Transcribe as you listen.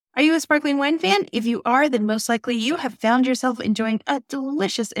Are you a sparkling wine fan? If you are, then most likely you have found yourself enjoying a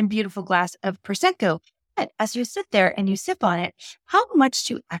delicious and beautiful glass of Prosecco. But as you sit there and you sip on it, how much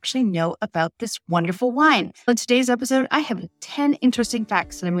do you actually know about this wonderful wine? In today's episode, I have 10 interesting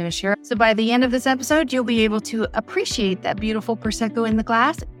facts that I'm going to share. So by the end of this episode, you'll be able to appreciate that beautiful Prosecco in the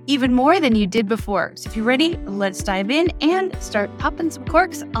glass even more than you did before. So if you're ready, let's dive in and start popping some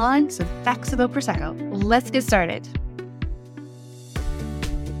corks on some facts about Prosecco. Let's get started.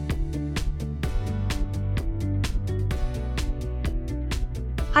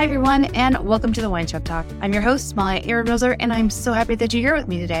 Hi, everyone, and welcome to the Wine Shop Talk. I'm your host, Maya Ehrenmoser, and I'm so happy that you're here with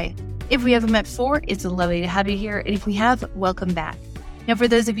me today. If we haven't met before, it's lovely to have you here, and if we have, welcome back. Now, for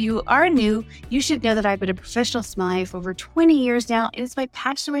those of you who are new, you should know that I've been a professional sommelier for over 20 years now, and it's my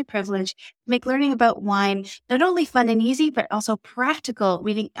passion and my privilege to make learning about wine not only fun and easy, but also practical,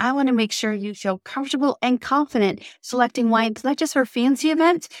 meaning I want to make sure you feel comfortable and confident selecting wines, not just for fancy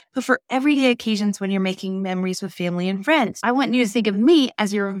events, but for everyday occasions when you're making memories with family and friends. I want you to think of me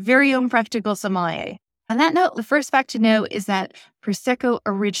as your very own practical sommelier. On that note, the first fact to know is that Prosecco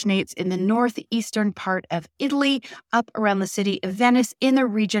originates in the northeastern part of Italy, up around the city of Venice in the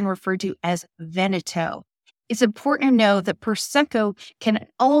region referred to as Veneto. It's important to know that Prosecco can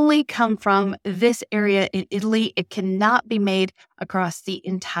only come from this area in Italy. It cannot be made across the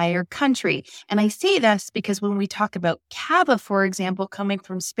entire country. And I say this because when we talk about cava, for example, coming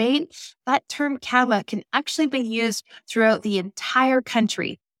from Spain, that term cava can actually be used throughout the entire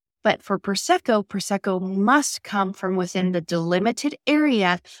country. But for Prosecco must come from within the delimited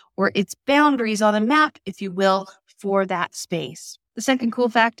area or its boundaries on the map, if you will, for that space. The second cool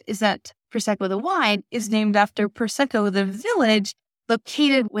fact is that Prosecco, the wine, is named after Prosecco, the village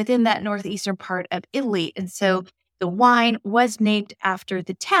located within that northeastern part of Italy. And so the wine was named after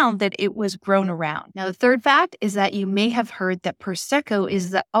the town that it was grown around. Now, the third fact is that you may have heard that Prosecco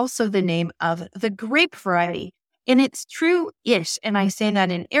is also the name of the grape variety. And it's true-ish, and I say that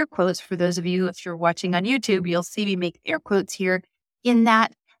in air quotes for those of you, if you're watching on YouTube, you'll see me make air quotes here, in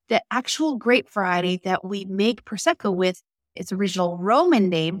that the actual grape variety that we make Prosecco with, its original Roman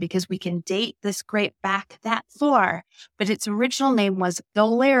name, because we can date this grape back that far, but its original name was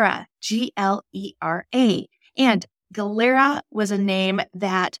Galera, Glera. And Galera was a name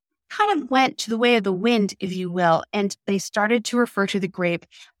that kind of went to the way of the wind, if you will, and they started to refer to the grape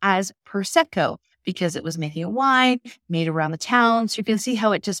as Prosecco, because it was making a wine made around the town. So you can see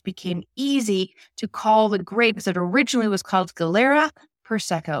how it just became easy to call the grape that originally was called Galera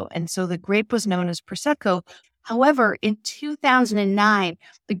Prosecco. And so the grape was known as Prosecco. However, in 2009,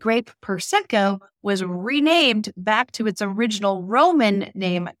 the grape Prosecco was renamed back to its original Roman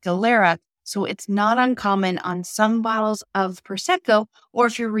name, Galera. So it's not uncommon on some bottles of Prosecco, or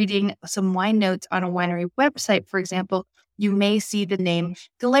if you're reading some wine notes on a winery website, for example, you may see the name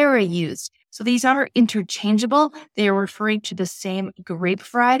Galera used. So these are interchangeable. They are referring to the same grape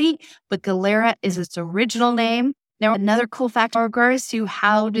variety, but Galera is its original name. Now, another cool fact in regards to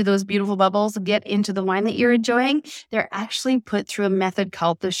how do those beautiful bubbles get into the wine that you're enjoying, they're actually put through a method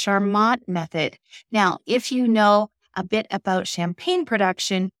called the Charmat method. Now, if you know a bit about champagne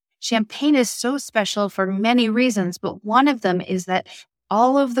production, champagne is so special for many reasons, but one of them is that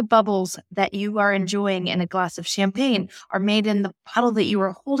all of the bubbles that you are enjoying in a glass of champagne are made in the bottle that you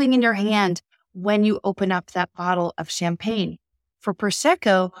are holding in your hand when you open up that bottle of champagne. For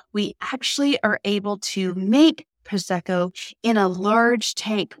Prosecco, we actually are able to make Prosecco in a large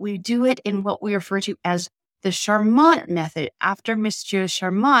tank. We do it in what we refer to as the Charmat method, after Monsieur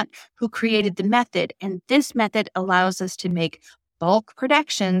Charmat, who created the method. And this method allows us to make bulk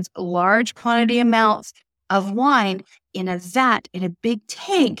productions, large quantity amounts of wine in a vat, in a big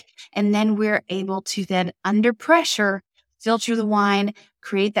tank. And then we're able to then, under pressure, filter the wine,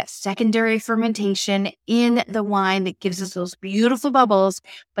 create that secondary fermentation in the wine that gives us those beautiful bubbles.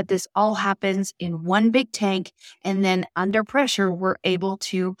 But this all happens in one big tank. And then under pressure, we're able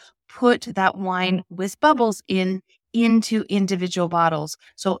to put that wine with bubbles into individual bottles.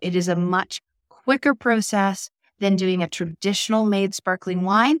 So it is a much quicker process than doing a traditional made sparkling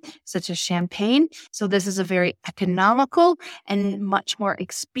wine, such as champagne. So this is a very economical and much more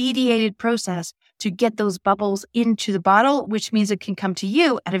expedited process to get those bubbles into the bottle, which means it can come to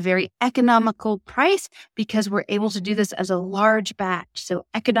you at a very economical price because we're able to do this as a large batch. So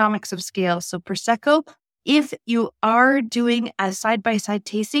economics of scale. So Prosecco, if you are doing a side-by-side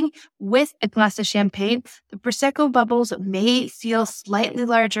tasting with a glass of champagne, the Prosecco bubbles may feel slightly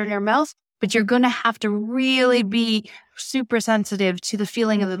larger in your mouth, but you're going to have to really be super sensitive to the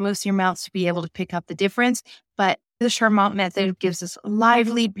feeling of the most of your mouth to be able to pick up the difference. But The Charmat method gives us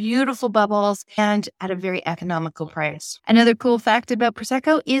lively, beautiful bubbles and at a very economical price. Another cool fact about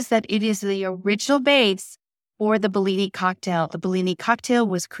Prosecco is that it is the original base for the Bellini cocktail. The Bellini cocktail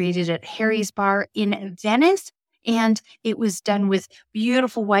was created at Harry's Bar in Venice, and it was done with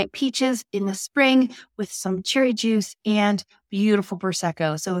beautiful white peaches in the spring with some cherry juice and beautiful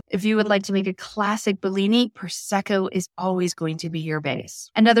Prosecco. So if you would like to make a classic Bellini, Prosecco is always going to be your base.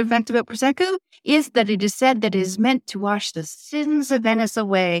 Another fact about Prosecco is that it is said that it is meant to wash the sins of Venice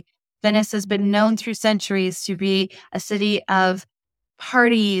away. Venice has been known through centuries to be a city of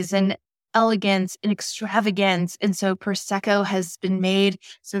parties and elegance and extravagance. And so Prosecco has been made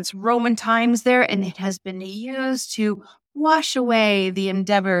since Roman times there, and it has been used to wash away the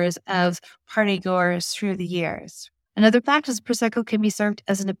endeavors of partygoers through the years. Another fact is Prosecco can be served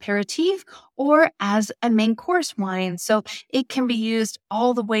as an aperitif or as a main course wine. So it can be used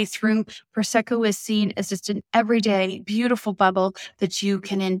all the way through. Prosecco is seen as just an everyday, beautiful bubble that you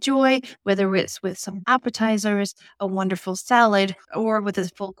can enjoy, whether it's with some appetizers, a wonderful salad, or with a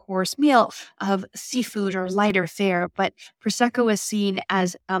full course meal of seafood or lighter fare. But Prosecco is seen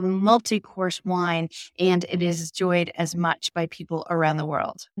as a multi-course wine, and it is enjoyed as much by people around the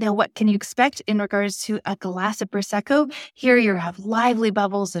world. Now, what can you expect in regards to a glass of Prosecco? Here you have lively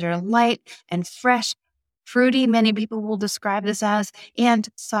bubbles that are light and fresh, fruity, many people will describe this as, and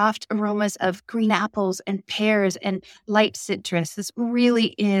soft aromas of green apples and pears and light citrus. This really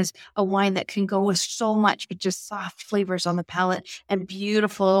is a wine that can go with so much, but just soft flavors on the palate and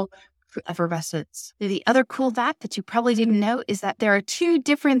beautiful effervescence. The other cool fact that you probably didn't know is that there are two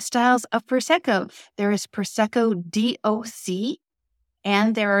different styles of Prosecco. There is Prosecco DOC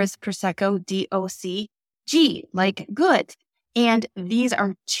and there is Prosecco DOCG, like good. And these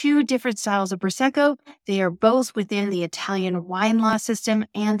are two different styles of Prosecco. They are both within the Italian wine law system,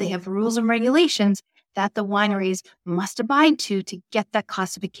 and they have rules and regulations that the wineries must abide to get that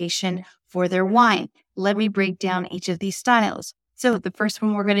classification for their wine. Let me break down each of these styles. So the first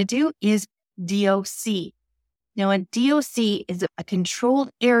one we're going to do is DOC. Now, a DOC is a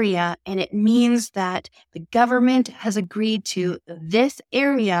controlled area, and it means that the government has agreed to this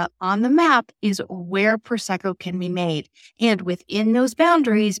area on the map is where Prosecco can be made. And within those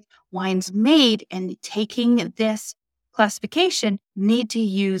boundaries, wines made and taking this classification need to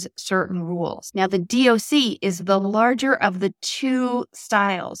use certain rules. Now, the DOC is the larger of the two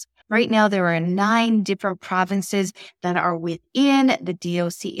styles. Right now, there are 9 different provinces that are within the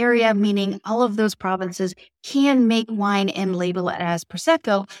DOC area, meaning all of those provinces can make wine and label it as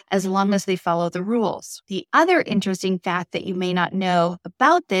Prosecco as long as they follow the rules. The other interesting fact that you may not know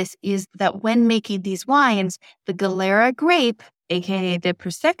about this is that when making these wines, the Galera grape, aka the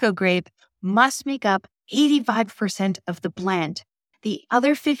Prosecco grape, must make up 85% of the blend. The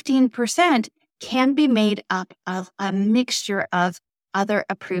other 15% can be made up of a mixture of other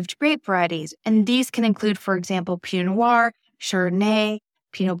approved grape varieties. And these can include, for example, Pinot Noir, Chardonnay,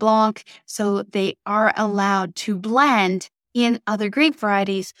 Pinot Blanc. So they are allowed to blend in other grape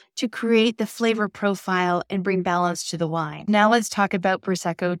varieties to create the flavor profile and bring balance to the wine. Now let's talk about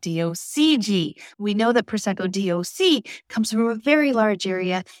Prosecco DOCG. We know that Prosecco DOC comes from a very large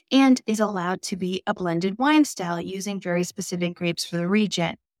area and is allowed to be a blended wine style using very specific grapes for the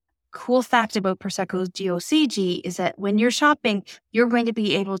region. Cool fact about Prosecco DOCG is that when you're shopping, you're going to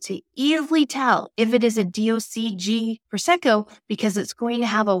be able to easily tell if it is a DOCG Prosecco because it's going to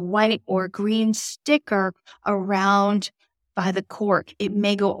have a white or green sticker around by the cork. It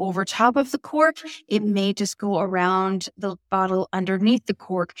may go over top of the cork. It may just go around the bottle underneath the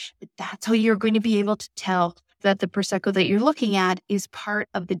cork. But that's how you're going to be able to tell that the Prosecco that you're looking at is part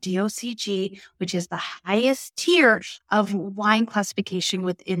of the DOCG, which is the highest tier of wine classification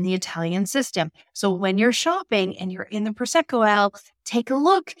within the Italian system. So when you're shopping and you're in the Prosecco aisle, take a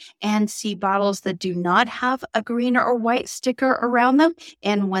look and see bottles that do not have a green or white sticker around them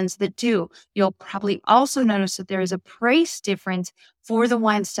and ones that do. You'll probably also notice that there is a price difference for the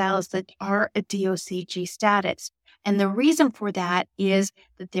wine styles that are a DOCG status. And the reason for that is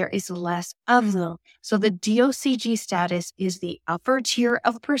that there is less of them. So the DOCG status is the upper tier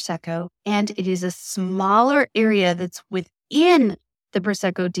of Prosecco, and it is a smaller area that's within the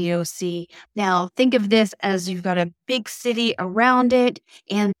Prosecco DOC. Now, think of this as you've got a big city around it,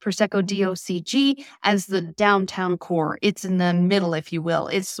 and Prosecco DOCG as the downtown core. It's in the middle, if you will.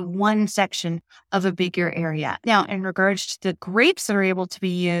 It's one section of a bigger area. Now, in regards to the grapes that are able to be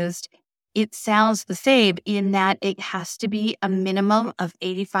used, it sounds the same in that it has to be a minimum of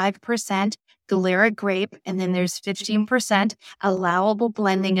 85% Galera grape, and then there's 15% allowable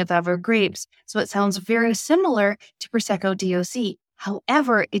blending of other grapes. So it sounds very similar to Prosecco DOC.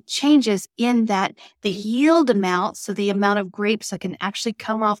 However, it changes in that the yield amount, so the amount of grapes that can actually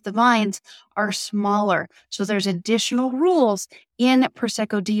come off the vines, are smaller. So there's additional rules in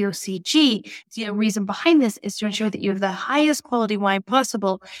Prosecco DOCG. The reason behind this is to ensure that you have the highest quality wine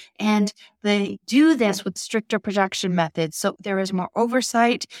possible, and they do this with stricter production methods. So there is more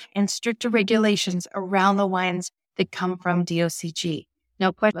oversight and stricter regulations around the wines that come from DOCG.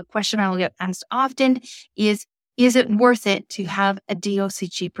 Now, a question I will get asked often is it worth it to have a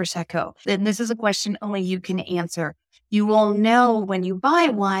DOCG Prosecco? And this is a question only you can answer. You will know when you buy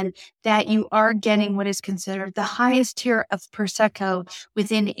one that you are getting what is considered the highest tier of Prosecco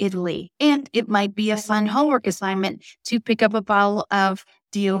within Italy. And it might be a fun homework assignment to pick up a bottle of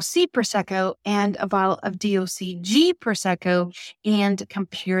DOC Prosecco and a bottle of DOCG Prosecco and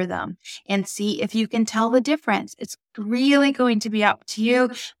compare them and see if you can tell the difference. It's really going to be up to you.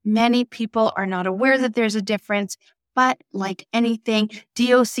 Many people are not aware that there's a difference, but like anything,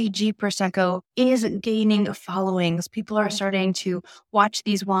 DOCG Prosecco is gaining followings. People are starting to watch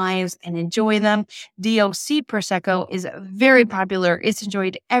these wines and enjoy them. DOC Prosecco is very popular. It's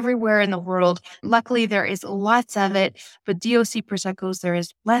enjoyed everywhere in the world. Luckily, there is lots of it, but DOC Proseccos, there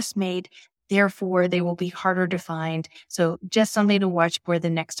is less made. Therefore, they will be harder to find. So just something to watch for the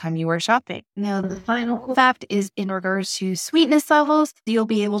next time you are shopping. Now, the final fact is in regards to sweetness levels, you'll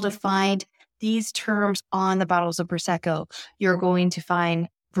be able to find these terms on the bottles of Prosecco. You're going to find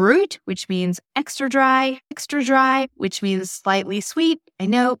brut, which means extra dry, which means slightly sweet. I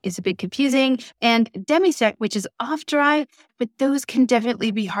know it's a bit confusing, and demi-sec, which is off dry, but those can definitely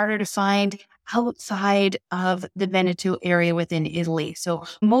be harder to find outside of the Veneto area within Italy. So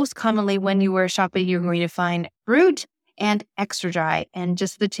most commonly when you are shopping, you're going to find brut and extra dry. And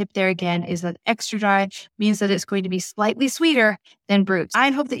just the tip there again is that extra dry means that it's going to be slightly sweeter than brut. I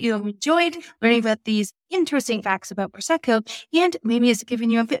hope that you have enjoyed learning about these interesting facts about Prosecco, and maybe it's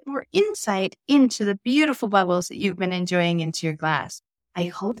given you a bit more insight into the beautiful bubbles that you've been enjoying into your glass. I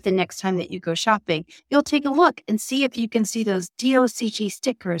hope the next time that you go shopping, you'll take a look and see if you can see those DOCG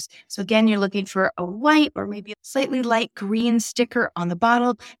stickers. So again, you're looking for a white or maybe a slightly light green sticker on the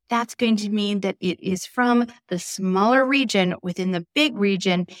bottle. That's going to mean that it is from the smaller region within the big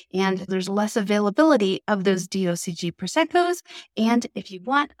region, and there's less availability of those DOCG Proseccos. And if you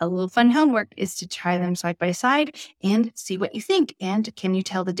want, a little fun homework is to try them side by side and see what you think. And can you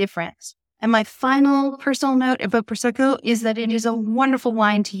tell the difference? And my final personal note about Prosecco is that it is a wonderful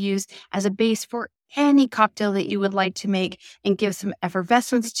wine to use as a base for any cocktail that you would like to make and give some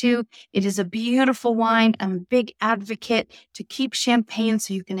effervescence to. It is a beautiful wine. I'm a big advocate to keep champagne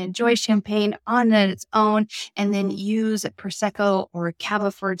so you can enjoy champagne on its own and then use Prosecco or Cava,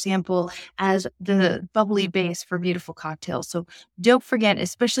 for example, as the bubbly base for beautiful cocktails. So don't forget,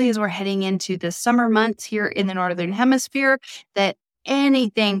 especially as we're heading into the summer months here in the Northern Hemisphere, that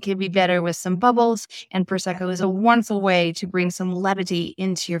anything can be better with some bubbles, and Prosecco is a wonderful way to bring some levity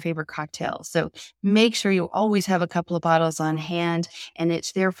into your favorite cocktail. So make sure you always have a couple of bottles on hand and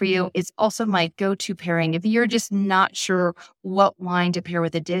it's there for you. It's also my go-to pairing. If you're just not sure what wine to pair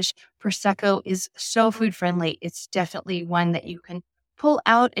with a dish, Prosecco is so food friendly. It's definitely one that you can pull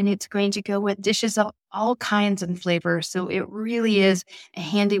out and it's going to go with dishes of all kinds and flavors. So it really is a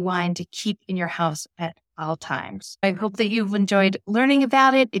handy wine to keep in your house at all times. I hope that you've enjoyed learning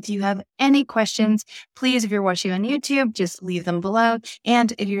about it. If you have any questions, please, if you're watching on YouTube, just leave them below.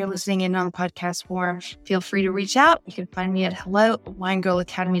 And if you're listening in on the podcast form, feel free to reach out. You can find me at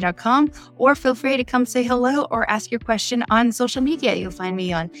hello@winegirlacademy.com, or feel free to come say hello or ask your question on social media. You'll find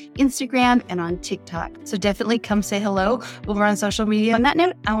me on Instagram and on TikTok. So definitely come say hello over on social media. On that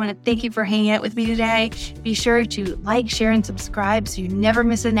note, I want to thank you for hanging out with me today. Be sure to like, share, and subscribe so you never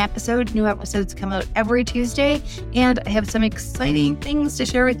miss an episode. New episodes come out every Tuesday, and I have some exciting things to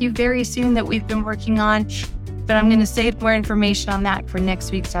share with you very soon that we've been working on, but I'm going to save more information on that for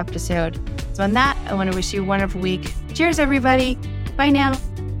next week's episode. So on that, I want to wish you a wonderful week. Cheers, everybody. Bye now.